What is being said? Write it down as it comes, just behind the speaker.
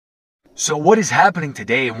So what is happening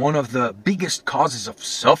today, one of the biggest causes of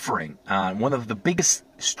suffering, one of the biggest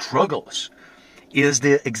struggles, is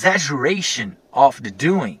the exaggeration of the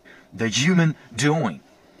doing, the human doing.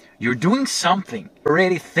 You're doing something,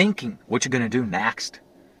 already thinking what you're going to do next.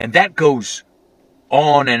 And that goes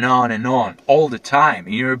on and on and on all the time.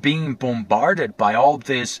 You're being bombarded by all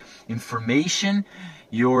this information.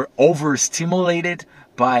 You're overstimulated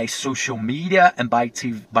by social media and by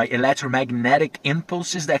electromagnetic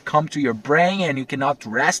impulses that come to your brain, and you cannot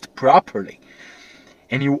rest properly.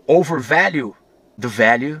 And you overvalue the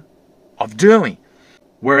value of doing.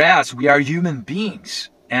 Whereas we are human beings,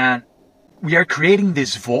 and we are creating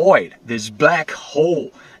this void, this black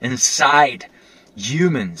hole inside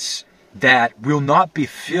humans that will not be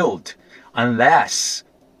filled unless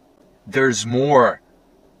there's more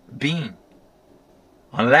being,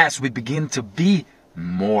 unless we begin to be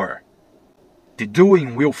more. The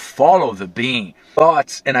doing will follow the being.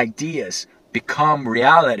 Thoughts and ideas become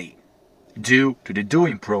reality due to the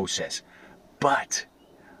doing process. But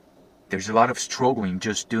there's a lot of struggle in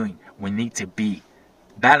just doing. We need to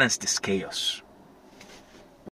balance the scales.